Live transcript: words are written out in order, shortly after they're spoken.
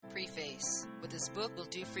case. What this book will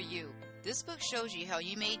do for you. This book shows you how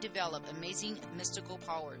you may develop amazing mystical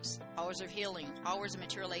powers. Powers of healing, powers of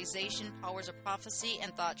materialization, powers of prophecy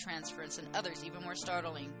and thought transference, and others even more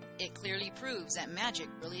startling. It clearly proves that magic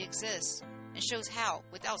really exists and shows how,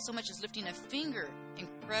 without so much as lifting a finger,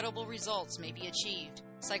 incredible results may be achieved.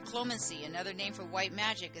 Cyclomancy, another name for white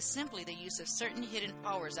magic, is simply the use of certain hidden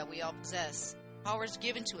powers that we all possess. Powers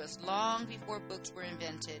given to us long before books were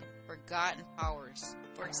invented. Forgotten powers.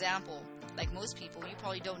 For example, like most people, you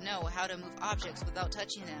probably don't know how to move objects without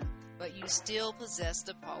touching them, but you still possess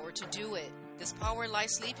the power to do it. This power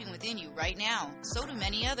lies sleeping within you right now. So do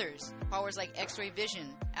many others. Powers like X-ray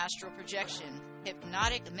vision, astral projection,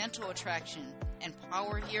 hypnotic mental attraction, and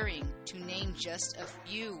power hearing, to name just a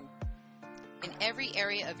few. In every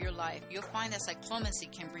area of your life, you'll find that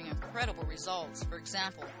cyclomancy can bring incredible results. For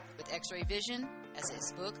example, with X-ray vision, as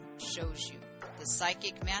this book shows you. The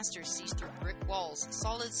psychic master sees through brick walls,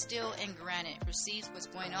 solid steel and granite, perceives what's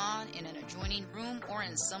going on in an adjoining room or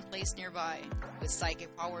in some place nearby. With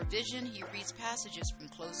psychic power vision, he reads passages from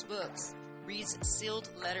closed books, reads sealed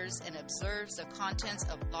letters, and observes the contents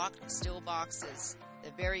of locked steel boxes.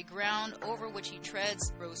 The very ground over which he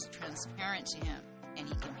treads grows transparent to him, and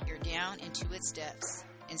he can peer down into its depths.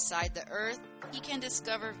 Inside the earth, he can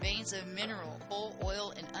discover veins of mineral, coal,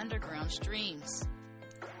 oil, and underground streams.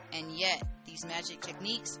 And yet, these magic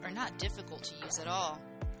techniques are not difficult to use at all.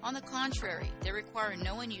 On the contrary, they require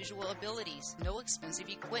no unusual abilities, no expensive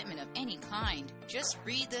equipment of any kind. Just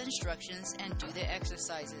read the instructions and do the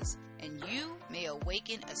exercises, and you may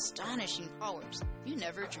awaken astonishing powers you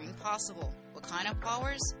never dreamed possible. What kind of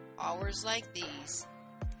powers? Powers like these.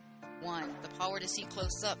 1. The power to see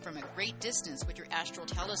close up from a great distance with your astral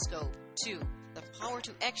telescope. 2. The power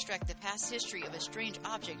to extract the past history of a strange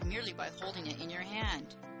object merely by holding it in your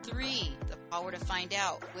hand. 3. The power to find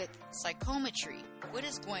out, with psychometry, what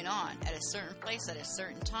is going on at a certain place at a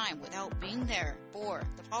certain time without being there. 4.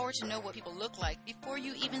 The power to know what people look like before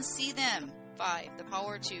you even see them. 5. The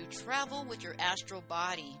power to travel with your astral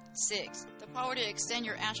body. 6. The power to extend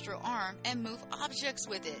your astral arm and move objects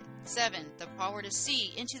with it. 7. The power to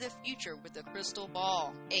see into the future with a crystal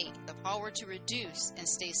ball. 8. The power to reduce and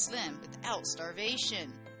stay slim without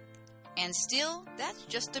starvation. And still, that's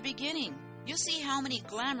just the beginning. You'll see how many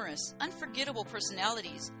glamorous, unforgettable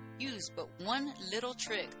personalities use but one little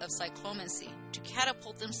trick of cyclomancy to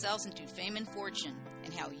catapult themselves into fame and fortune,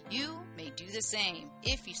 and how you may do the same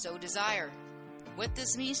if you so desire. What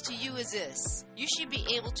this means to you is this: you should be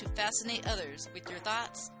able to fascinate others with your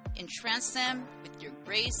thoughts, entrance them with your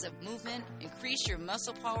grace of movement, increase your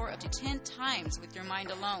muscle power up to 10 times with your mind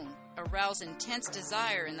alone, arouse intense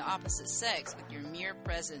desire in the opposite sex with your mere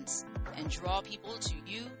presence, and draw people to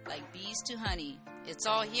you like bees to honey. It's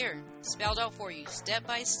all here, spelled out for you step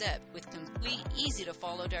by step with complete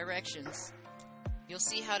easy-to-follow directions. You'll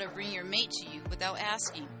see how to bring your mate to you without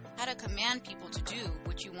asking, how to command people to do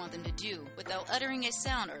what you want them to do without uttering a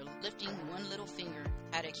sound or lifting one little finger,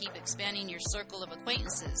 how to keep expanding your circle of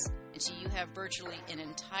acquaintances until you have virtually an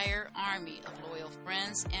entire army of loyal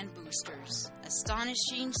friends and boosters.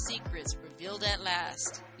 Astonishing secrets revealed at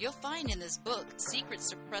last. You'll find in this book secrets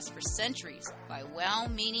suppressed for centuries by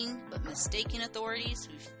well-meaning but mistaken authorities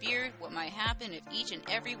who feared what might happen if each and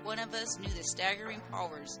every one of us knew the staggering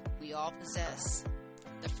powers we all possess.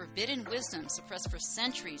 The forbidden wisdom suppressed for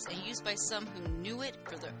centuries and used by some who knew it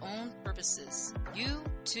for their own purposes. You,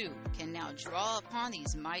 too, can now draw upon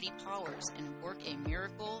these mighty powers and work a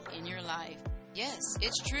miracle in your life. Yes,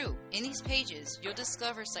 it's true. In these pages, you'll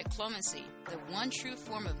discover cyclomancy, the one true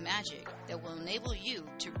form of magic that will enable you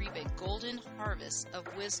to reap a golden harvest of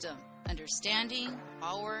wisdom, understanding,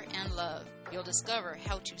 power, and love. You'll discover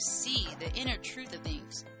how to see the inner truth of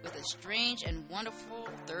things with a strange and wonderful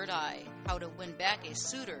third eye, how to win back a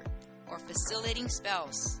suitor or facilitating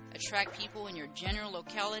spouse, attract people in your general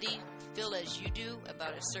locality who feel as you do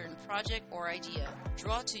about a certain project or idea,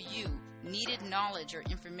 draw to you needed knowledge or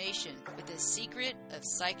information with the secret of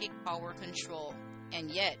psychic power control.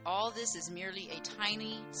 And yet, all this is merely a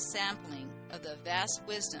tiny sampling of the vast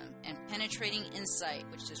wisdom and penetrating insight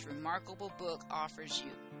which this remarkable book offers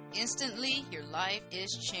you. Instantly, your life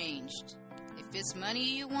is changed. If it's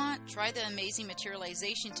money you want, try the amazing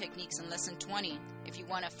materialization techniques in Lesson 20. If you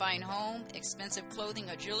want a fine home, expensive clothing,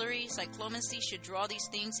 or jewelry, cyclomancy should draw these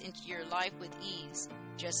things into your life with ease,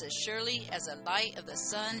 just as surely as the light of the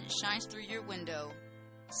sun shines through your window.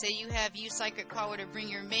 Say you have used psychic power to bring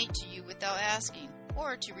your mate to you without asking,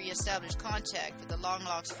 or to reestablish contact with a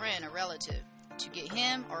long-lost friend or relative. To get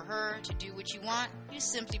him or her to do what you want, you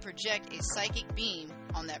simply project a psychic beam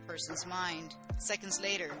on that person's mind. Seconds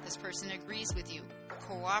later, this person agrees with you,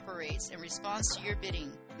 cooperates, and responds to your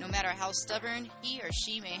bidding. no matter how stubborn he or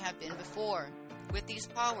she may have been before. With these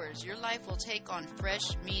powers, your life will take on fresh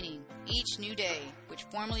meaning. Each new day, which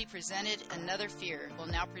formerly presented another fear, will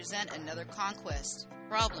now present another conquest.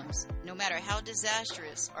 Problems, no matter how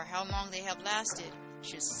disastrous or how long they have lasted,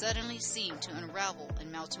 should suddenly seem to unravel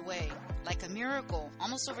and melt away. Like a miracle,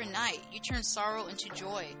 almost overnight, you turn sorrow into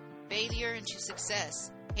joy, failure into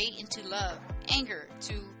success, hate into love, anger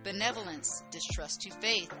to benevolence, distrust to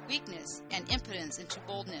faith, weakness and impotence into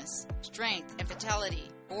boldness, strength and vitality,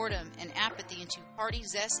 boredom and apathy into hearty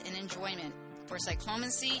zest and enjoyment. For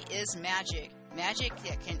cyclomancy is magic. Magic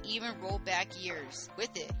that can even roll back years.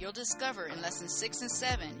 With it, you'll discover in lessons 6 and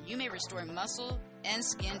 7, you may restore muscle and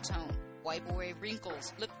skin tone, wipe away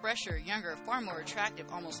wrinkles, look fresher, younger, far more attractive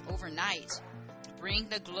almost overnight. Bring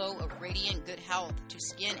the glow of radiant good health to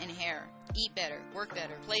skin and hair. Eat better, work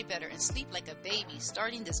better, play better, and sleep like a baby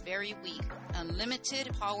starting this very week. Unlimited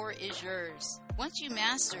power is yours. Once you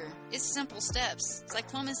master its simple steps,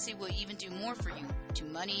 cyclomancy will even do more for you. To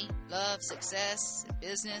money, love, success,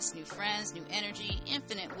 business, new friends, new energy,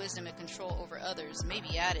 infinite wisdom and control over others may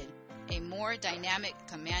be added. A more dynamic,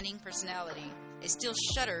 commanding personality, a still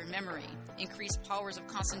shutter memory, increased powers of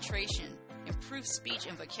concentration, improved speech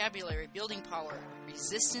and vocabulary building power,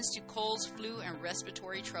 resistance to colds, flu, and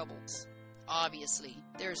respiratory troubles. Obviously,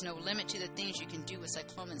 there is no limit to the things you can do with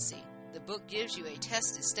cyclomancy. The book gives you a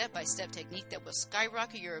tested step-by-step technique that will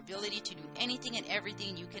skyrocket your ability to do anything and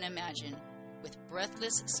everything you can imagine. With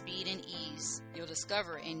breathless speed and ease, you'll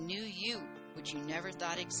discover a new you which you never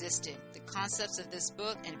thought existed. The concepts of this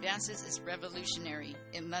book advances is revolutionary.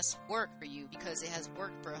 It must work for you because it has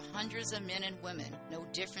worked for hundreds of men and women, no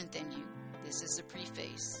different than you. This is the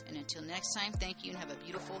preface, and until next time, thank you and have a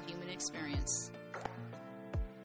beautiful human experience.